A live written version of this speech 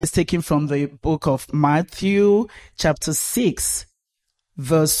It's taken from the book of Matthew, chapter 6,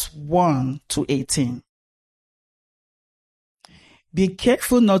 verse 1 to 18. Be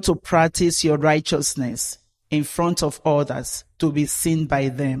careful not to practice your righteousness in front of others to be seen by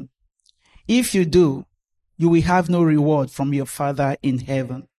them. If you do, you will have no reward from your Father in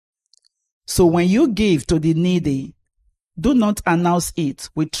heaven. So when you give to the needy, do not announce it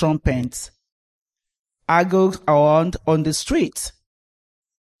with trumpets, argue around on the street,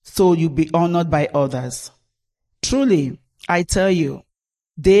 so you'll be honored by others. Truly, I tell you,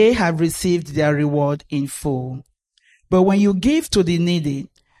 they have received their reward in full. But when you give to the needy,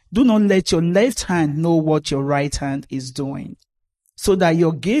 do not let your left hand know what your right hand is doing, so that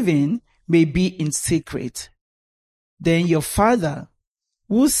your giving may be in secret. Then your Father,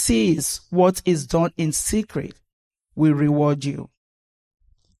 who sees what is done in secret, will reward you.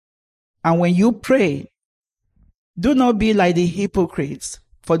 And when you pray, do not be like the hypocrites,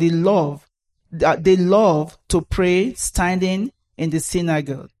 for they love to pray standing in the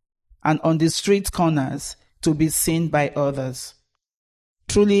synagogue and on the street corners to be seen by others.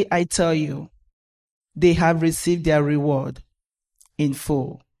 Truly, I tell you, they have received their reward in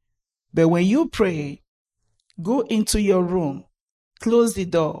full. But when you pray, go into your room, close the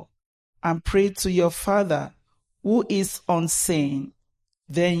door, and pray to your Father who is unseen.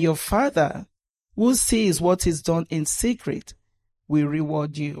 Then your Father, who sees what is done in secret, will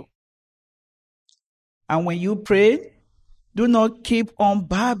reward you. And when you pray, do not keep on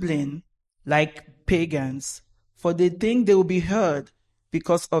babbling like pagans, for they think they will be heard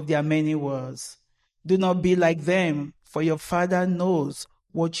because of their many words. Do not be like them, for your Father knows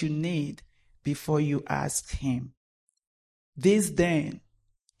what you need before you ask him. This then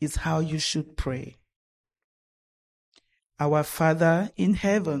is how you should pray. Our Father in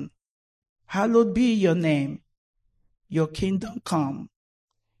heaven, hallowed be your name. Your kingdom come.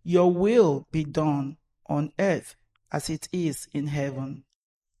 Your will be done on earth as it is in heaven.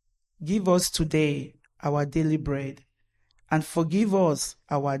 Give us today our daily bread, and forgive us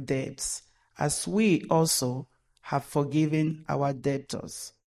our debts, as we also have forgiven our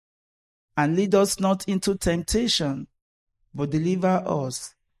debtors. And lead us not into temptation, but deliver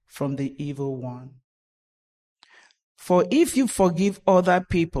us from the evil one. For if you forgive other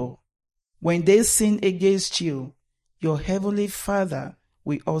people when they sin against you, your heavenly Father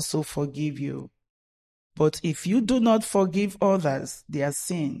will also forgive you. But if you do not forgive others their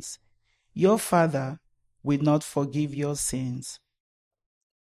sins, your Father will not forgive your sins.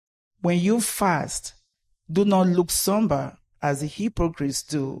 When you fast, do not look somber as the hypocrites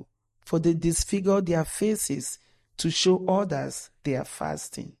do, for they disfigure their faces to show others they are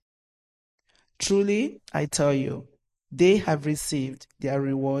fasting. Truly, I tell you, they have received their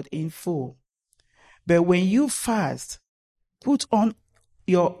reward in full. But when you fast, put on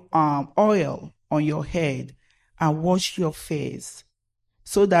your oil on your head and wash your face,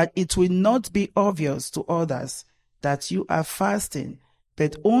 so that it will not be obvious to others that you are fasting,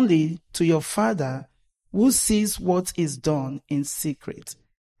 but only to your Father who sees what is done in secret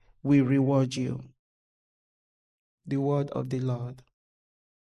will reward you. The word of the Lord.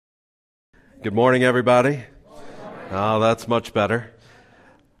 Good morning, everybody. Oh, that's much better.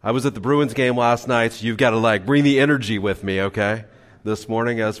 I was at the Bruins game last night, so you've got to bring the energy with me, okay? This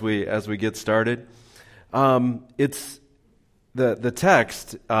morning as we get started. It's the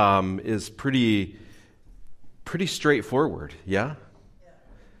text is pretty straightforward, yeah?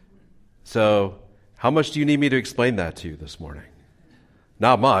 So, how much do you need me to explain that to you this morning?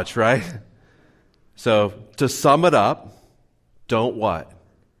 Not much, right? So, to sum it up, don't what?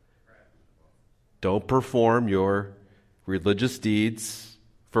 Don't perform your religious deeds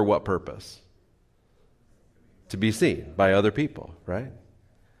for what purpose? To be seen by other people, right?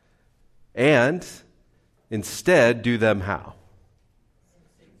 And instead, do them how?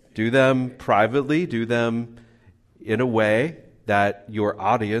 Do them privately, do them in a way that your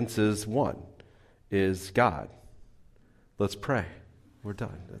audience is one, is God. Let's pray. We're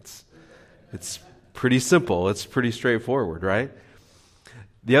done. It's pretty simple. It's pretty straightforward, right?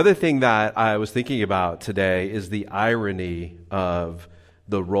 The other thing that I was thinking about today is the irony of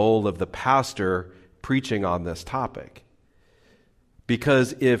the role of the pastor preaching on this topic.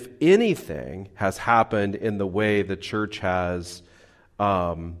 Because if anything has happened in the way the church has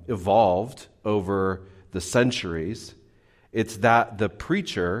evolved over the centuries, it's that the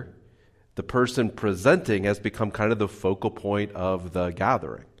preacher, the person presenting, has become kind of the focal point of the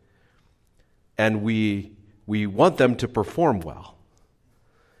gathering. And we want them to perform well.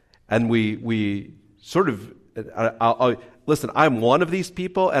 And we sort of, listen, I'm one of these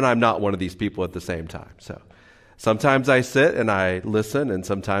people and I'm not one of these people at the same time. Sometimes I sit and I listen, and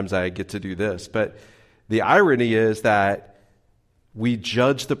sometimes I get to do this. But the irony is that we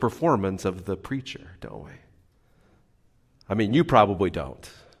judge the performance of the preacher, don't we? I mean, you probably don't,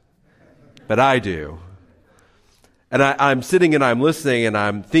 but I do. And I'm sitting and I'm listening and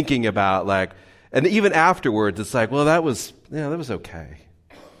I'm thinking about and even afterwards, it's like, well, that was okay.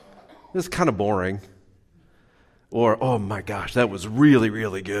 It was kind of boring. Or, oh my gosh, that was really,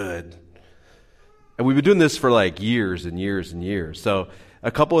 really good. And we've been doing this for years and years and years. So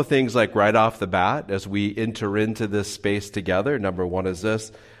a couple of things right off the bat as we enter into this space together. Number one is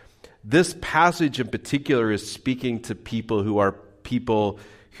this. This passage in particular is speaking to people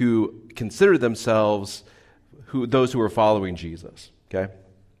who consider themselves those who are following Jesus, okay?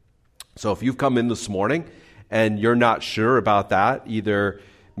 So if you've come in this morning and you're not sure about that, either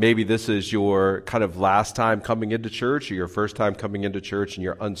maybe this is your kind of last time coming into church or your first time coming into church and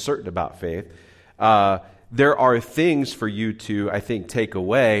you're uncertain about faith, there are things for you to, I think, take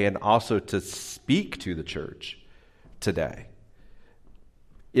away and also to speak to the church today.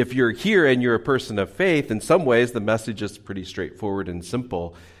 If you're here and you're a person of faith, in some ways the message is pretty straightforward and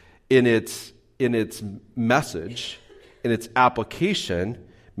simple in its message, in its application.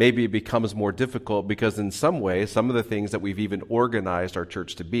 Maybe it becomes more difficult because in some ways, some of the things that we've even organized our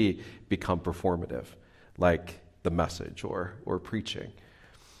church to become performative, like the message or preaching.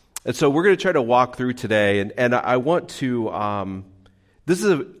 And so we're going to try to walk through today, and I want to,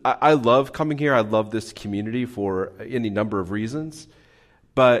 I love coming here. I love this community for any number of reasons,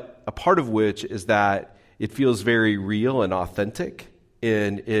 but a part of which is that it feels very real and authentic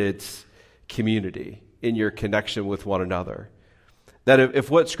in its community, in your connection with one another. That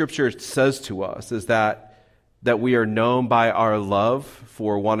if what Scripture says to us is that we are known by our love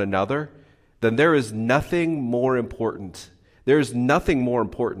for one another, then there is nothing more important. There is nothing more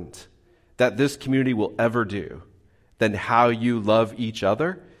important that this community will ever do than how you love each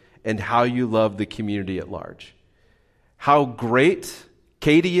other and how you love the community at large. How great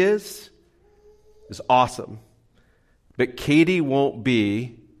Katie is awesome. But Katie won't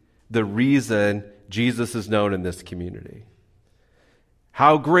be the reason Jesus is known in this community.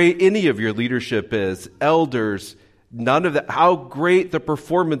 How great any of your leadership is, elders, none of that. How great the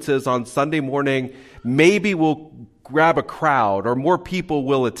performance is on Sunday morning, maybe will grab a crowd or more people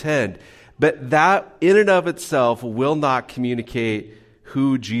will attend. But that in and of itself will not communicate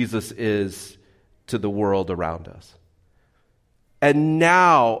who Jesus is to the world around us. And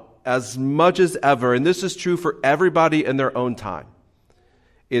now, as much as ever, and this is true for everybody in their own time.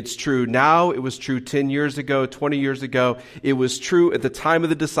 It's true now. It was true 10 years ago, 20 years ago. It was true at the time of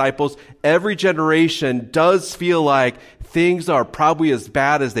the disciples. Every generation does feel like things are probably as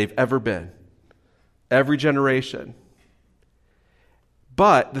bad as they've ever been. Every generation.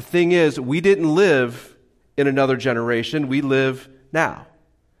 But the thing is, we didn't live in another generation. We live now.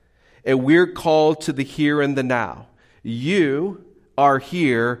 And we're called to the here and the now. You are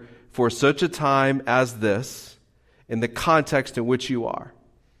here for such a time as this in the context in which you are.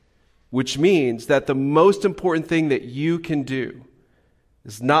 Which means that the most important thing that you can do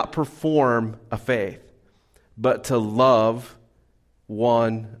is not perform a faith, but to love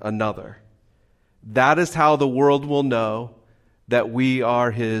one another. That is how the world will know that we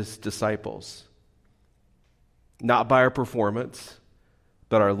are His disciples. Not by our performance,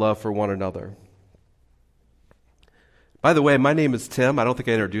 but our love for one another. By the way, my name is Tim. I don't think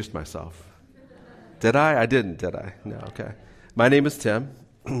I introduced myself. Did I? I didn't, did I? No, okay. My name is Tim.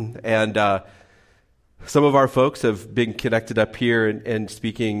 And some of our folks have been connected up here and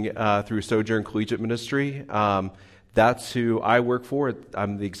speaking through Sojourn Collegiate Ministry. That's who I work for.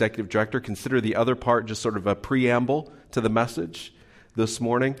 I'm the executive director. Consider the other part just sort of a preamble to the message this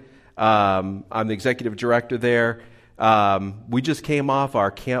morning. I'm the executive director there. We just came off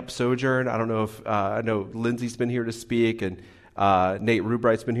our Camp Sojourn. I don't know if I know Lindsay's been here to speak and Nate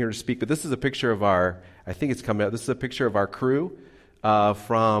Rubright's been here to speak. But this is a picture of I think it's coming out. This is a picture of our crew.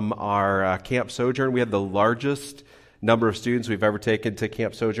 From our Camp Sojourn. We had the largest number of students we've ever taken to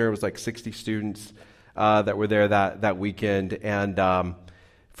Camp Sojourn. It was like 60 students that were there that weekend. And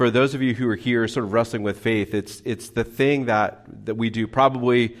for those of you who are here sort of wrestling with faith, it's the thing that we do.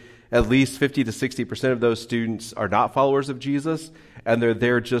 Probably at least 50 to 60% of those students are not followers of Jesus, and they're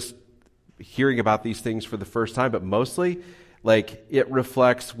there just hearing about these things for the first time. But mostly, it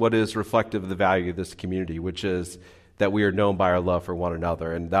reflects what is reflective of the value of this community, which is that we are known by our love for one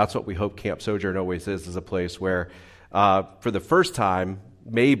another. And that's what we hope Camp Sojourn always is a place where, for the first time,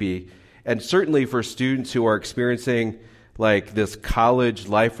 maybe, and certainly for students who are experiencing this college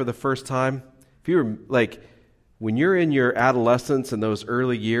life for the first time, if you're when you're in your adolescence and those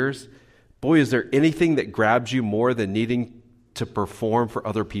early years, boy, is there anything that grabs you more than needing to perform for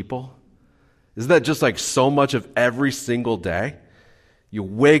other people? Isn't that just like so much of every single day? You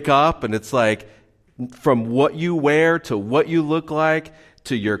wake up and it's like from what you wear to what you look like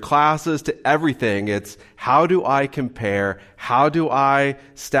to your classes to everything. It's how do I compare? How do I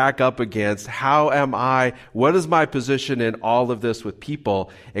stack up against? How am I? What is my position in all of this with people?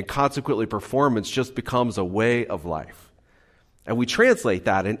 And consequently, performance just becomes a way of life. And we translate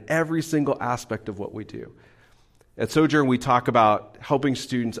that in every single aspect of what we do. At Sojourn, we talk about helping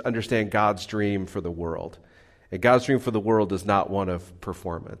students understand God's dream for the world. And God's dream for the world is not one of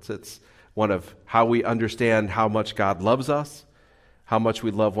performance. It's one of how we understand how much God loves us, how much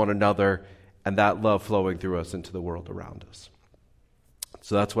we love one another, and that love flowing through us into the world around us.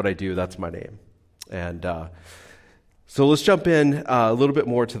 So that's what I do. That's my name. And so let's jump in a little bit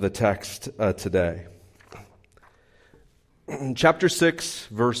more to the text today. Chapter 6,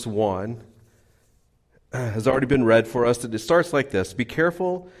 verse 1 has already been read for us. It starts like this: be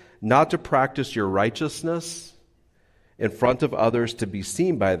careful not to practice your righteousness in front of others to be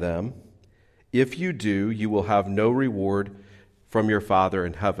seen by them. If you do, you will have no reward from your Father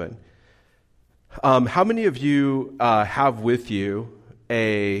in heaven. How many of you have with you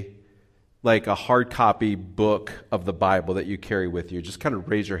a hard copy book of the Bible that you carry with you? Just kind of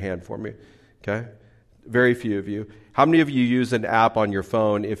raise your hand for me, okay? Very few of you. How many of you use an app on your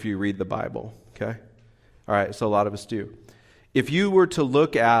phone if you read the Bible, okay? All right, so a lot of us do. If you were to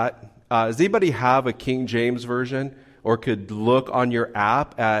look at, does anybody have a King James version or could look on your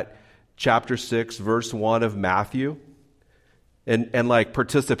app at chapter 6, verse 1 of Matthew? And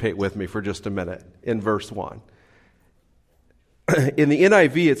participate with me for just a minute in verse 1. In the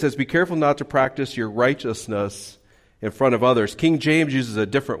NIV, it says, be careful not to practice your righteousness in front of others. King James uses a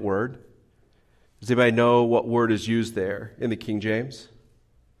different word. Does anybody know what word is used there in the King James?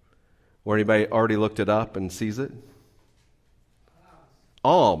 Or anybody already looked it up and sees it?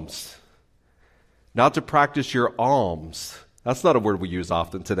 Alms. Not to practice your alms. That's not a word we use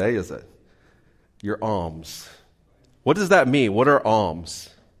often today, is it? Your alms. What does that mean? What are alms?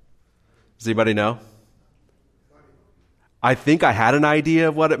 Does anybody know? I think I had an idea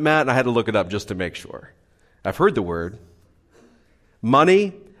of what it meant, and I had to look it up just to make sure. I've heard the word.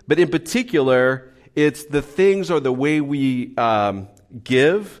 Money, but in particular, it's the things or the way we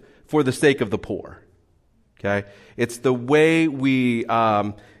give for the sake of the poor. Okay? It's the way we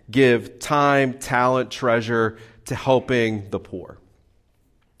give time, talent, treasure to helping the poor.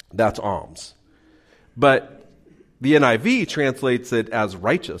 That's alms. But the NIV translates it as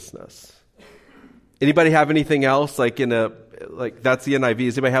righteousness. Anybody have anything else that's the NIV?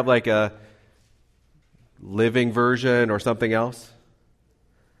 Does anybody have like a living version or something else?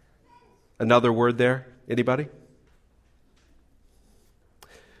 Another word there? Anybody?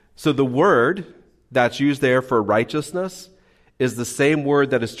 So the word that's used there for righteousness is the same word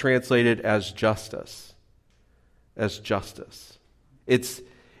that is translated as justice. As justice. It's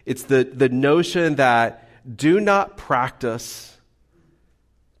the notion that do not practice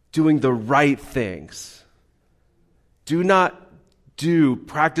doing the right things. Do not do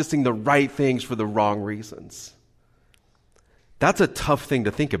practicing the right things for the wrong reasons. That's a tough thing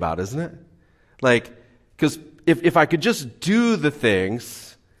to think about, isn't it? Because if I could just do the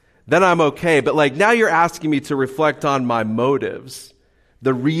things, then I'm okay. But now you're asking me to reflect on my motives,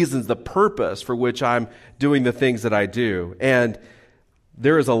 the reasons, the purpose for which I'm doing the things that I do. And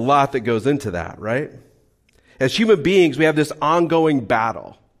there is a lot that goes into that, right? As human beings, we have this ongoing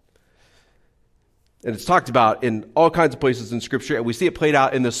battle. And it's talked about in all kinds of places in Scripture, and we see it played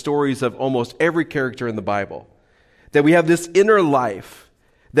out in the stories of almost every character in the Bible. That we have this inner life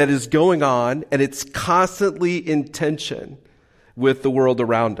that is going on, and it's constantly in tension with the world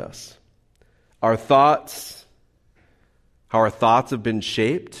around us. Our thoughts, how our thoughts have been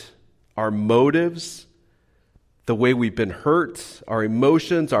shaped, our motives, the way we've been hurt, our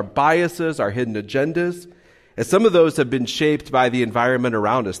emotions, our biases, our hidden agendas. And some of those have been shaped by the environment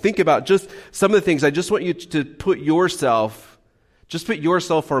around us. Think about just some of the things. I just want you to put yourself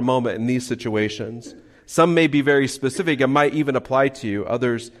for a moment in these situations. Some may be very specific and might even apply to you.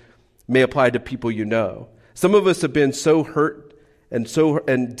 Others may apply to people you know. Some of us have been so hurt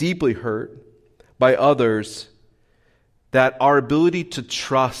and deeply hurt by others that our ability to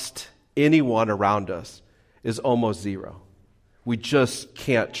trust anyone around us is almost zero. We just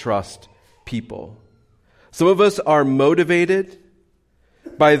can't trust people. Some of us are motivated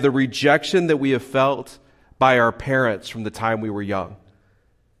by the rejection that we have felt by our parents from the time we were young.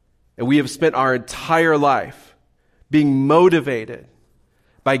 And we have spent our entire life being motivated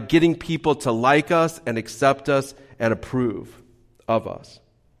by getting people to like us and accept us and approve of us.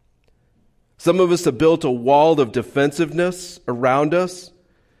 Some of us have built a wall of defensiveness around us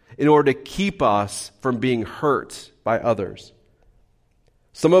in order to keep us from being hurt by others.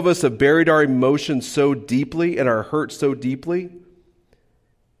 Some of us have buried our emotions so deeply and our hurt so deeply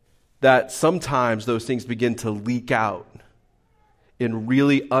that sometimes those things begin to leak out in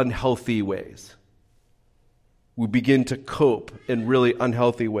really unhealthy ways. We begin to cope in really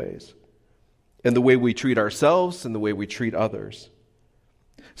unhealthy ways in the way we treat ourselves and the way we treat others.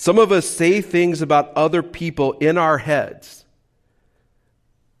 Some of us say things about other people in our heads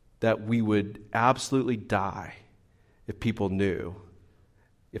that we would absolutely die if people knew,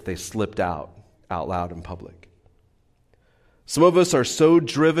 if they slipped out loud in public. Some of us are so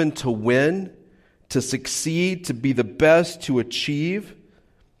driven to win, to succeed, to be the best, to achieve,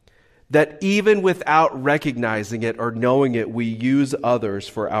 that even without recognizing it or knowing it, we use others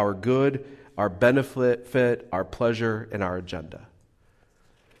for our good, our benefit, our pleasure, and our agenda.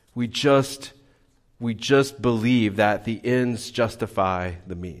 We just believe that the ends justify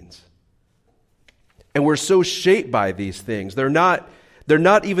the means. And we're so shaped by these things. They're not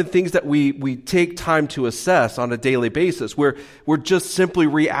even things that we take time to assess on a daily basis. We're just simply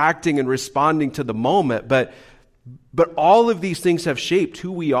reacting and responding to the moment. But all of these things have shaped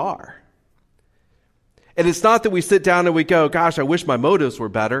who we are. And it's not that we sit down and we go, gosh, I wish my motives were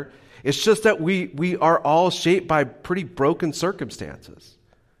better. It's just that we are all shaped by pretty broken circumstances.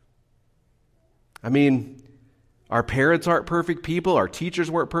 I mean, our parents aren't perfect people. Our teachers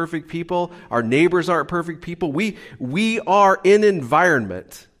weren't perfect people. Our neighbors aren't perfect people. We are in an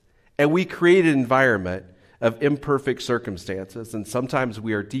environment, and we create an environment of imperfect circumstances. And sometimes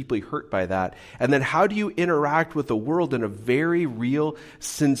we are deeply hurt by that. And then how do you interact with the world in a very real,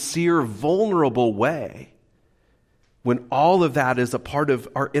 sincere, vulnerable way when all of that is a part of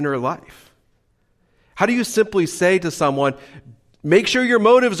our inner life? How do you simply say to someone, make sure your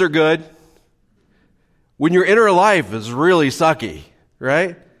motives are good, when your inner life is really sucky,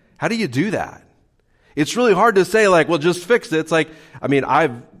 right? How do you do that? It's really hard to say, like, well, just fix it. It's like, I mean,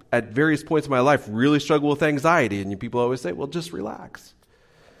 I've, at various points in my life, really struggled with anxiety. And people always say, well, just relax.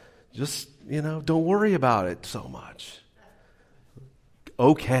 Just, don't worry about it so much.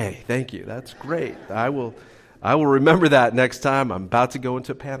 Okay, thank you. That's great. I will remember that next time I'm about to go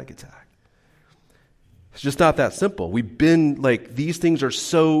into a panic attack. It's just not that simple. We've been, these things are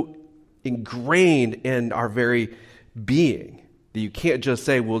so ingrained in our very being that you can't just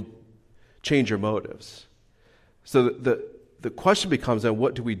say, well, change your motives. So the question becomes then,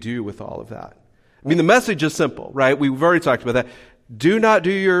 what do we do with all of that? I mean, the message is simple, right? We've already talked about that. Do not do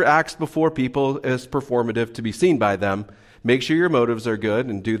your acts before people as performative to be seen by them. Make sure your motives are good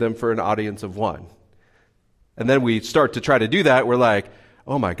and do them for an audience of one. And then we start to try to do that. We're like,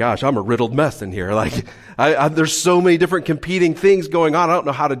 oh my gosh, I'm a riddled mess in here. There's so many different competing things going on. I don't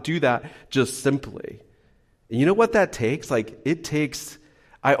know how to do that just simply. And you know what that takes?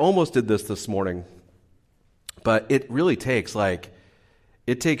 I almost did this morning, but it really takes,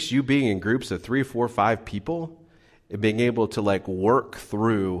 it takes you being in groups of 3, 4, 5 people and being able to work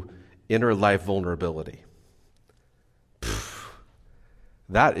through inner life vulnerability.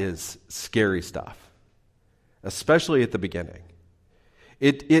 That is scary stuff, especially at the beginning.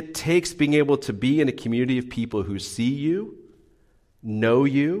 It takes being able to be in a community of people who see you, know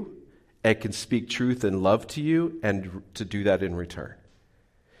you, and can speak truth and love to you, and to do that in return.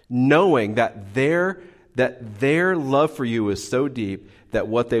 Knowing that their love for you is so deep that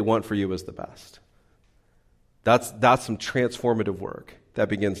what they want for you is the best. That's some transformative work that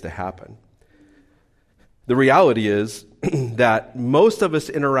begins to happen. The reality is that most of us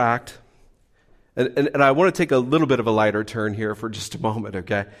interact. And I want to take a little bit of a lighter turn here for just a moment,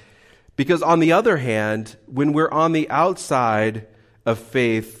 okay? Because on the other hand, when we're on the outside of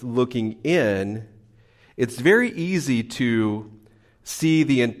faith looking in, it's very easy to see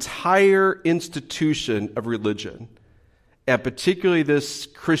the entire institution of religion, and particularly this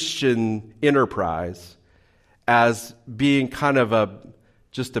Christian enterprise, as being kind of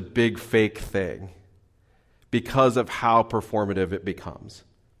just a big fake thing because of how performative it becomes.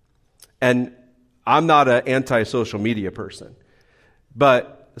 And I'm not an anti-social media person,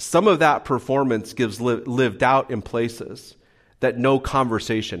 but some of that performance gets lived out in places that no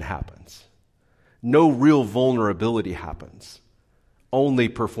conversation happens. No real vulnerability happens. Only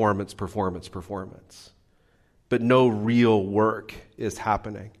performance. But no real work is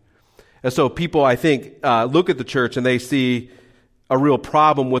happening. And so people, I think, look at the church and they see a real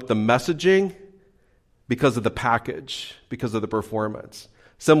problem with the messaging because of the package, because of the performance.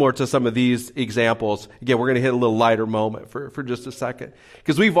 Similar to some of these examples. Again, we're going to hit a little lighter moment for just a second.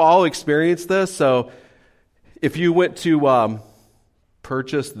 Because we've all experienced this. So if you went to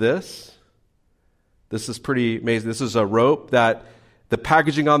purchase this, This is pretty amazing. This is a rope that the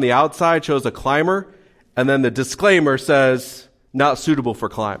packaging on the outside shows a climber, and then the disclaimer says, not suitable for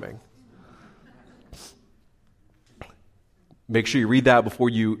climbing. Make sure you read that before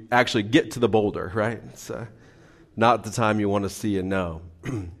you actually get to the boulder, right? It's not the time you want to see and know.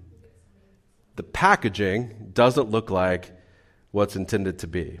 The packaging doesn't look like what's intended to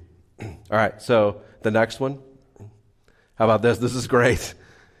be. All right, so the next one. How about this? This is great.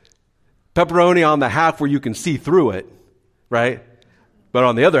 Pepperoni on the half where you can see through it, right? But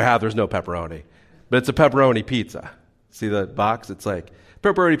on the other half, there's no pepperoni. But it's a pepperoni pizza. See the box? It's like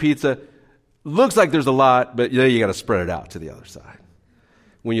pepperoni pizza. Looks like there's a lot, but you got to spread it out to the other side.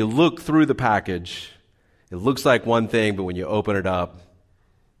 When you look through the package, it looks like one thing, but when you open it up,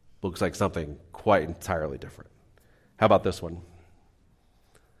 it looks like something quite entirely different. How about this one?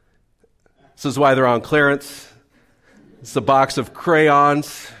 This is why they're on clearance. It's a box of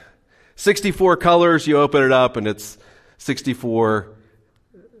crayons. 64 colors. You open it up, and it's 64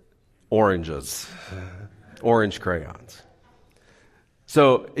 oranges. Orange crayons.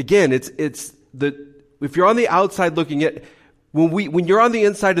 So again, if you're on the outside looking at, when you're on the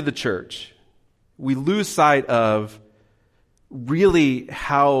inside of the church, we lose sight of really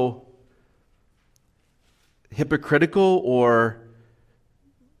how hypocritical or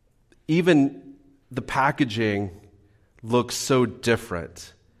even the packaging looks so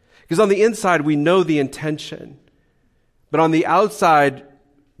different. Because on the inside, we know the intention. But on the outside,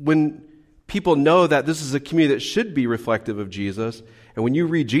 when people know that this is a community that should be reflective of Jesus, and when you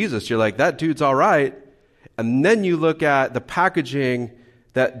read Jesus, you're like, that dude's all right. And then you look at the packaging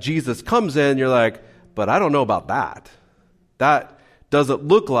that Jesus comes in, you're like, but I don't know about that. That doesn't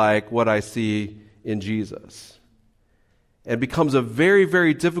look like what I see in Jesus. And it becomes a very,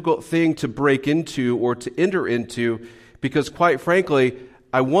 very difficult thing to break into or to enter into because, quite frankly,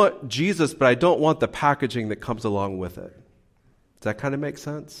 I want Jesus, but I don't want the packaging that comes along with it. Does that kind of make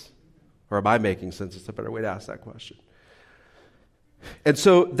sense? Or am I making sense? It's a better way to ask that question. And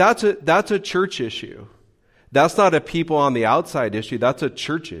so that's a church issue. That's not a people on the outside issue. That's a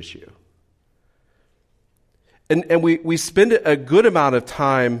church issue. And we spend a good amount of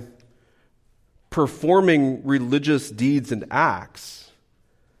time performing religious deeds and acts,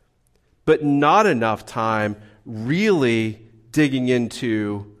 but not enough time really digging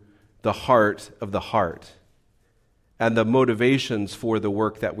into the heart of the heart and the motivations for the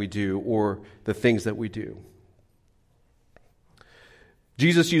work that we do or the things that we do.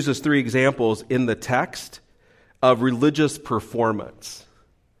 Jesus uses 3 examples in the text of religious performance.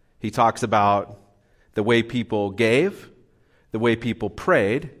 He talks about the way people gave, the way people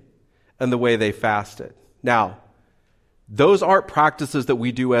prayed, and the way they fasted. Now, those aren't practices that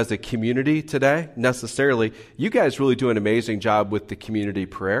we do as a community today, necessarily. You guys really do an amazing job with the community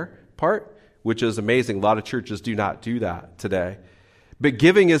prayer part, which is amazing. A lot of churches do not do that today. But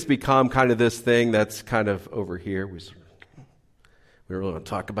giving has become kind of this thing that's kind of over here. We don't really want to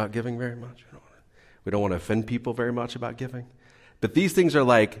talk about giving very much. We don't want to offend people very much about giving. But these things are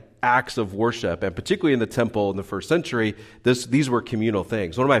like acts of worship, and particularly in the temple in the first century, these were communal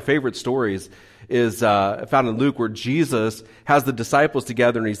things. One of my favorite stories is found in Luke, where Jesus has the disciples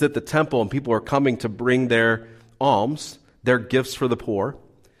together, and he's at the temple, and people are coming to bring their alms, their gifts for the poor.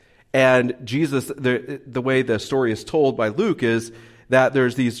 And Jesus, the way the story is told by Luke is that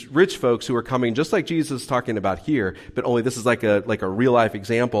there's these rich folks who are coming, just like Jesus is talking about here, but only this is like a real life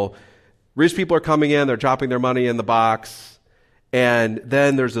example. Rich people are coming in, they're dropping their money in the box, and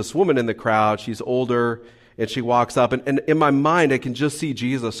then there's this woman in the crowd. She's older, and she walks up, and in my mind, I can just see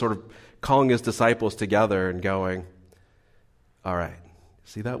Jesus sort of calling his disciples together and going, all right,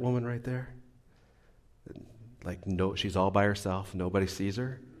 see that woman right there? Like, no, she's all by herself. Nobody sees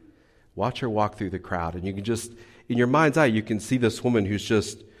her. Watch her walk through the crowd, and you can just, in your mind's eye, you can see this woman who's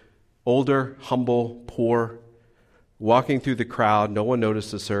just older, humble, poor, walking through the crowd. No one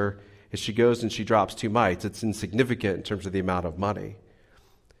notices her. As she goes and she drops 2 mites, it's insignificant in terms of the amount of money.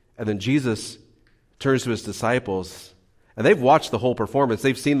 And then Jesus turns to his disciples, and they've watched the whole performance.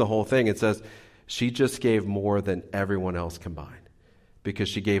 They've seen the whole thing. It says, she just gave more than everyone else combined because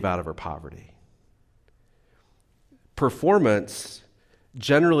she gave out of her poverty. Performance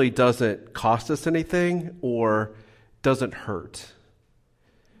generally doesn't cost us anything or doesn't hurt.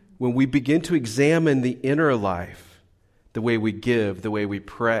 When we begin to examine the inner life, the way we give, the way we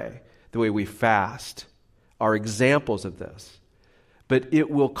pray, the way we fast, are examples of this. But it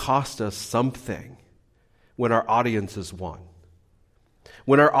will cost us something when our audience is one.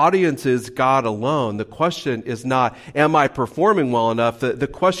 When our audience is God alone, the question is not, am I performing well enough? The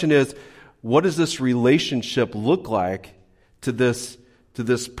question is, what does this relationship look like to this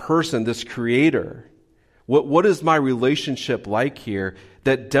person, this creator? What is my relationship like here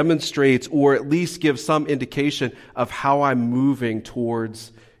that demonstrates or at least gives some indication of how I'm moving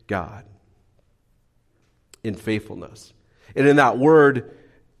towards God in faithfulness? And in that word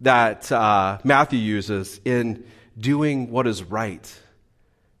that Matthew uses, in doing what is right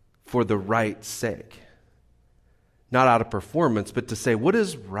for the right's sake. Not out of performance, but to say, what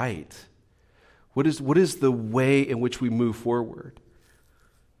is right? What is the way in which we move forward?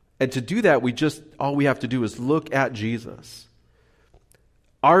 And to do that, all we have to do is look at Jesus.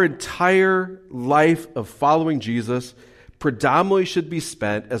 Our entire life of following Jesus predominantly should be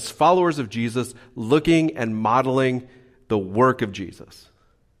spent as followers of Jesus looking and modeling the work of Jesus.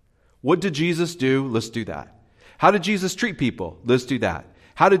 What did Jesus do? Let's do that. How did Jesus treat people? Let's do that.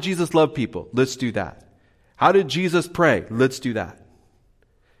 How did Jesus love people? Let's do that. How did Jesus pray? Let's do that.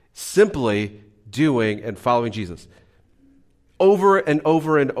 Simply doing and following Jesus. Over and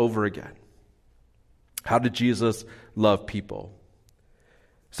over and over again. How did Jesus love people?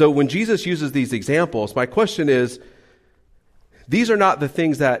 So when Jesus uses these examples, my question is, these are not the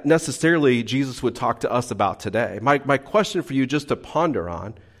things that necessarily Jesus would talk to us about today. My question for you just to ponder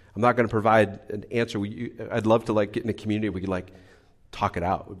on, I'm not going to provide an answer. I'd love to get in a community we could talk it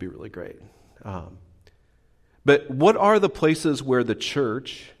out. It would be really great. But what are the places where the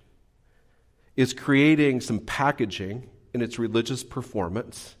church is creating some packaging in its religious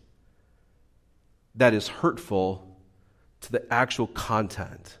performance that is hurtful to the actual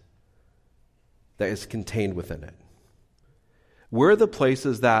content that is contained within it? Where are the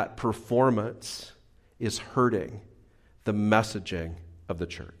places that performance is hurting the messaging of the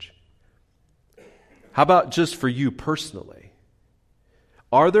church? How about just for you personally?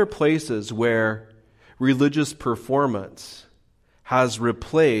 Are there places where religious performance has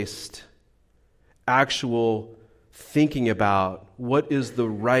replaced actual thinking about what is the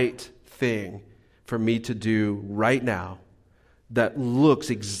right thing for me to do right now that looks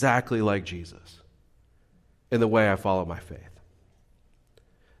exactly like Jesus in the way I follow my faith?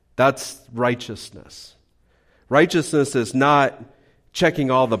 That's righteousness. Righteousness is not checking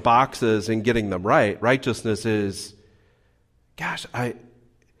all the boxes and getting them right. Righteousness is, gosh, I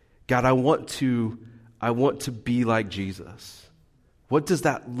want to be like Jesus. What does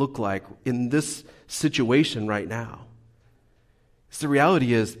that look like in this situation right now? So the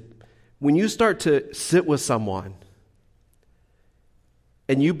reality is, when you start to sit with someone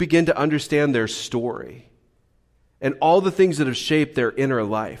and you begin to understand their story and all the things that have shaped their inner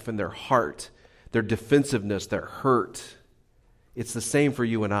life and their heart, their defensiveness, their hurt, it's the same for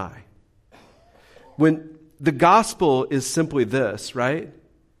you and I. When the gospel is simply this, right?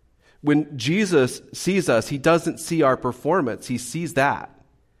 When Jesus sees us, he doesn't see our performance. He sees that.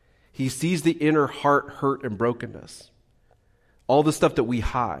 He sees the inner heart hurt and brokenness. All the stuff that we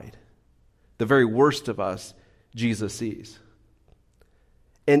hide. The very worst of us, Jesus sees.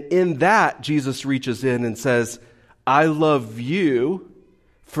 And in that, Jesus reaches in and says, I love you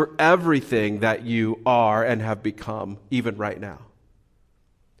for everything that you are and have become, even right now.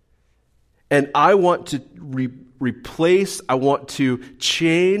 And I want to replace, I want to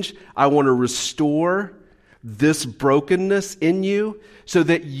change, I want to restore this brokenness in you so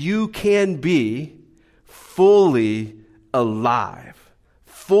that you can be fully alive,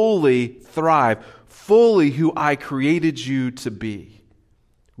 fully thrive, fully who I created you to be,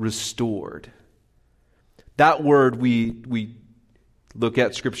 restored. That word we look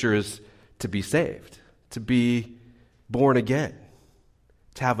at Scripture as to be saved, to be born again,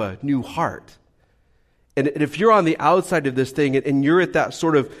 to have a new heart. And if you're on the outside of this thing and you're at that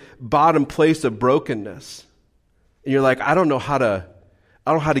sort of bottom place of brokenness, and you're like, I don't know how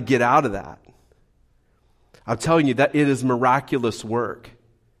to get out of that. I'm telling you that it is miraculous work.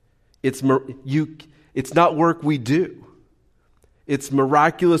 It's not work we do. It's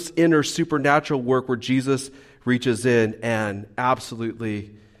miraculous inner supernatural work where Jesus reaches in and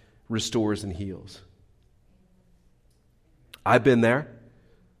absolutely restores and heals. I've been there.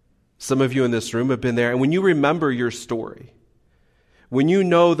 Some of you in this room have been there. And when you remember your story, when you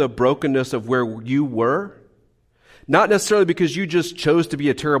know the brokenness of where you were, not necessarily because you just chose to be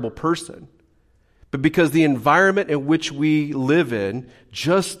a terrible person, but because the environment in which we live in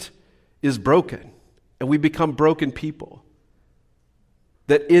just is broken, and we become broken people.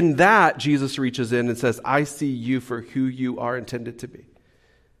 That in that, Jesus reaches in and says, I see you for who you are intended to be.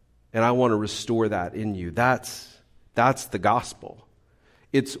 And I want to restore that in you. That's the gospel.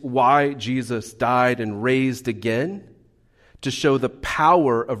 It's why Jesus died and raised again, to show the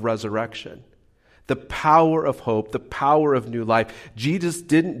power of resurrection, the power of hope, the power of new life. Jesus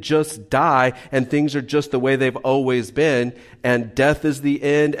didn't just die and things are just the way they've always been and death is the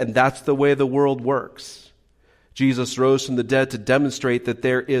end and that's the way the world works. Jesus rose from the dead to demonstrate that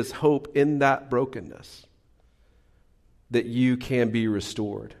there is hope in that brokenness, that you can be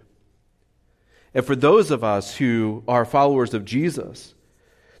restored. And for those of us who are followers of Jesus,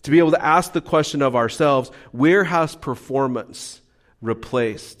 to be able to ask the question of ourselves, where has performance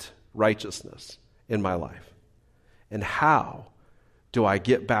replaced righteousness in my life? And how do I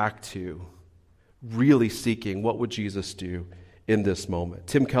get back to really seeking what would Jesus do in this moment?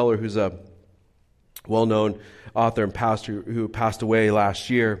 Tim Keller, who's a well-known author and pastor who passed away last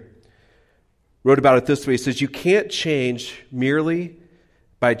year, wrote about it this way. He says, you can't change merely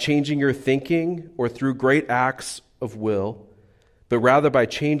by changing your thinking or through great acts of will, but rather by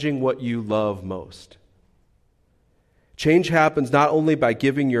changing what you love most. Change happens not only by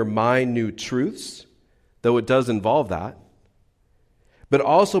giving your mind new truths, though it does involve that, but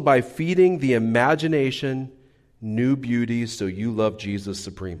also by feeding the imagination new beauties so you love Jesus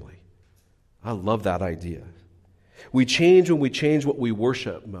supremely. I love that idea. We change when we change what we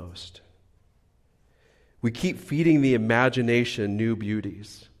worship most. We keep feeding the imagination new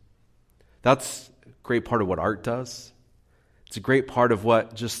beauties. That's a great part of what art does. It's a great part of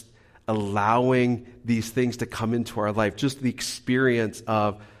what just allowing these things to come into our life, just the experience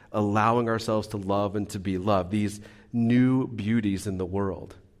of allowing ourselves to love and to be loved, these new beauties in the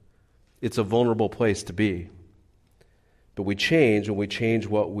world. It's a vulnerable place to be. But we change when we change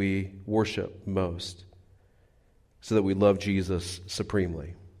what we worship most so that we love Jesus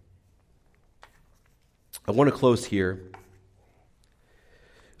supremely. I want to close here.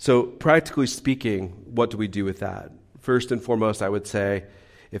 So practically speaking, what do we do with that? First and foremost, I would say,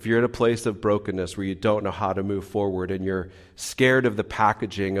 if you're in a place of brokenness where you don't know how to move forward and you're scared of the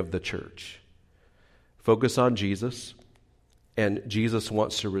packaging of the church, focus on Jesus, and Jesus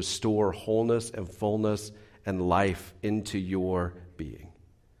wants to restore wholeness and fullness and life into your being.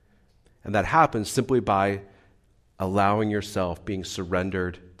 And that happens simply by allowing yourself, being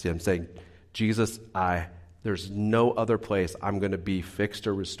surrendered to Him, saying, Jesus, there's no other place I'm going to be fixed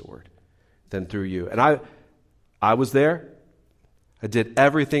or restored than through you. And I was there. I did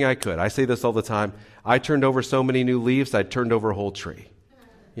everything I could. I say this all the time. I turned over so many new leaves, I turned over a whole tree.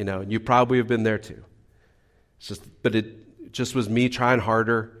 And you probably have been there too. But it just was me trying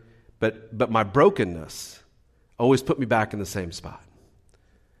harder. But my brokenness always put me back in the same spot.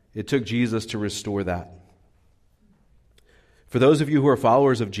 It took Jesus to restore that. For those of you who are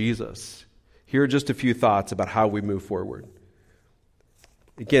followers of Jesus, here are just a few thoughts about how we move forward.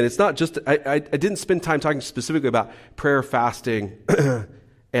 Again, it's not just, I didn't spend time talking specifically about prayer, fasting,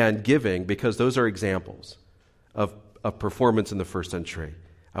 and giving, because those are examples of performance in the first century.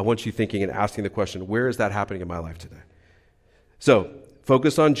 I want you thinking and asking the question, where is that happening in my life today? So,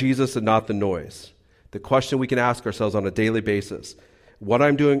 focus on Jesus and not the noise. The question we can ask ourselves on a daily basis, what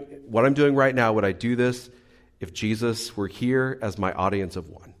I'm doing right now, would I do this if Jesus were here as my audience of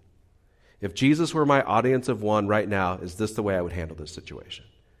one? If Jesus were my audience of one right now, is this the way I would handle this situation?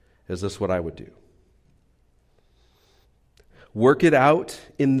 Is this what I would do? Work it out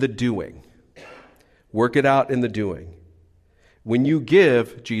in the doing. Work it out in the doing. When you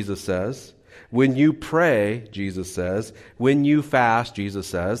give, Jesus says. When you pray, Jesus says. When you fast, Jesus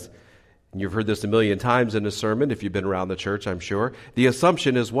says. And you've heard this a million times in a sermon, if you've been around the church, I'm sure. The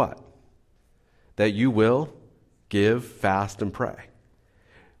assumption is what? That you will give, fast, and pray.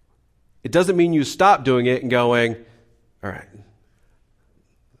 It doesn't mean you stop doing it and going, all right,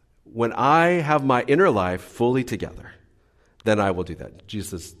 when I have my inner life fully together, then I will do that.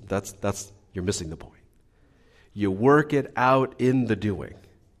 Jesus, that's you're missing the point. You work it out in the doing.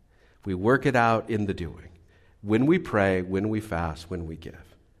 We work it out in the doing. When we pray, when we fast, when we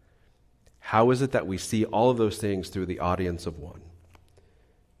give. How is it that we see all of those things through the audience of one?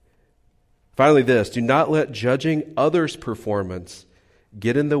 Finally, this, do not let judging others' performance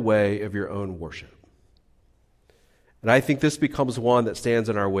get in the way of your own worship. And I think this becomes one that stands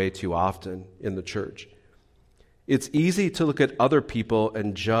in our way too often in the church. It's easy to look at other people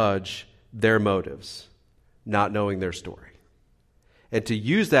and judge their motives, not knowing their story, and to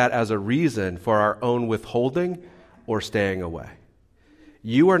use that as a reason for our own withholding or staying away.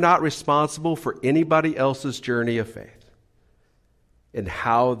 You are not responsible for anybody else's journey of faith and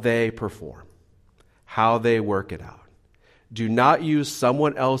how they perform, how they work it out. Do not use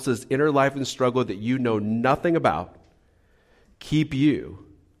someone else's inner life and struggle that you know nothing about keep you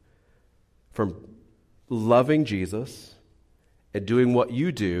from loving Jesus and doing what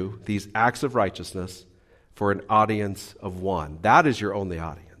you do, these acts of righteousness, for an audience of one. That is your only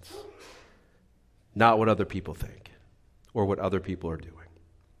audience, not what other people think or what other people are doing.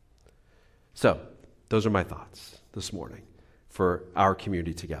 So, those are my thoughts this morning for our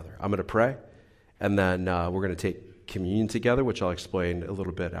community together. I'm going to pray, and then we're going to take communion together, which I'll explain a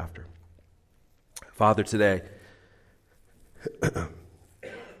little bit after. Father, today,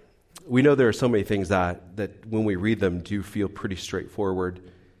 we know there are so many things that when we read them do feel pretty straightforward.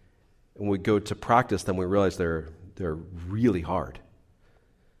 And when we go to practice them, we realize they're really hard.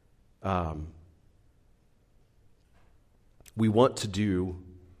 We want to do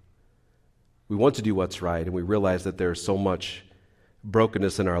what's right, and we realize that there's so much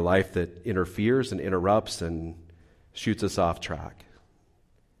brokenness in our life that interferes and interrupts and shoots us off track.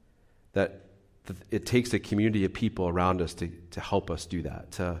 That it takes a community of people around us to help us do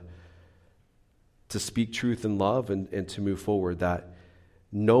that, to speak truth in love and to move forward, that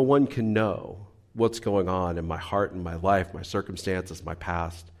no one can know what's going on in my heart and my life, my circumstances, my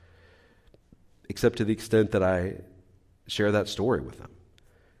past, except to the extent that I share that story with them.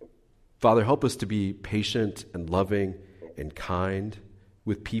 Father, help us to be patient and loving and kind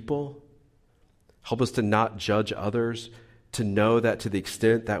with people. Help us to not judge others, to know that to the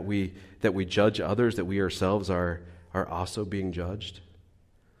extent that we judge others, that we ourselves are also being judged.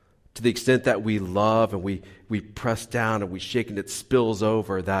 To the extent that we love and we press down and we shake and it spills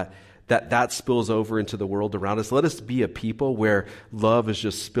over, that spills over into the world around us. Let us be a people where love is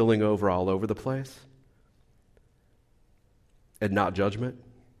just spilling over all over the place and not judgment.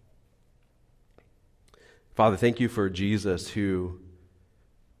 Father, thank you for Jesus who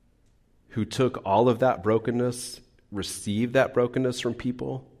took all of that brokenness, received that brokenness from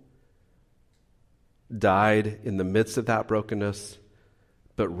people, died in the midst of that brokenness,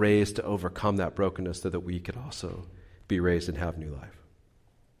 but raised to overcome that brokenness so that we could also be raised and have new life.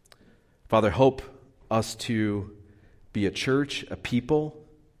 Father, help us to be a church, a people,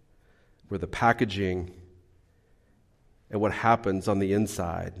 where the packaging and what happens on the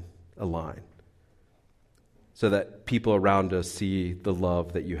inside align, so that people around us see the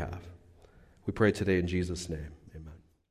love that you have. We pray today in Jesus' name.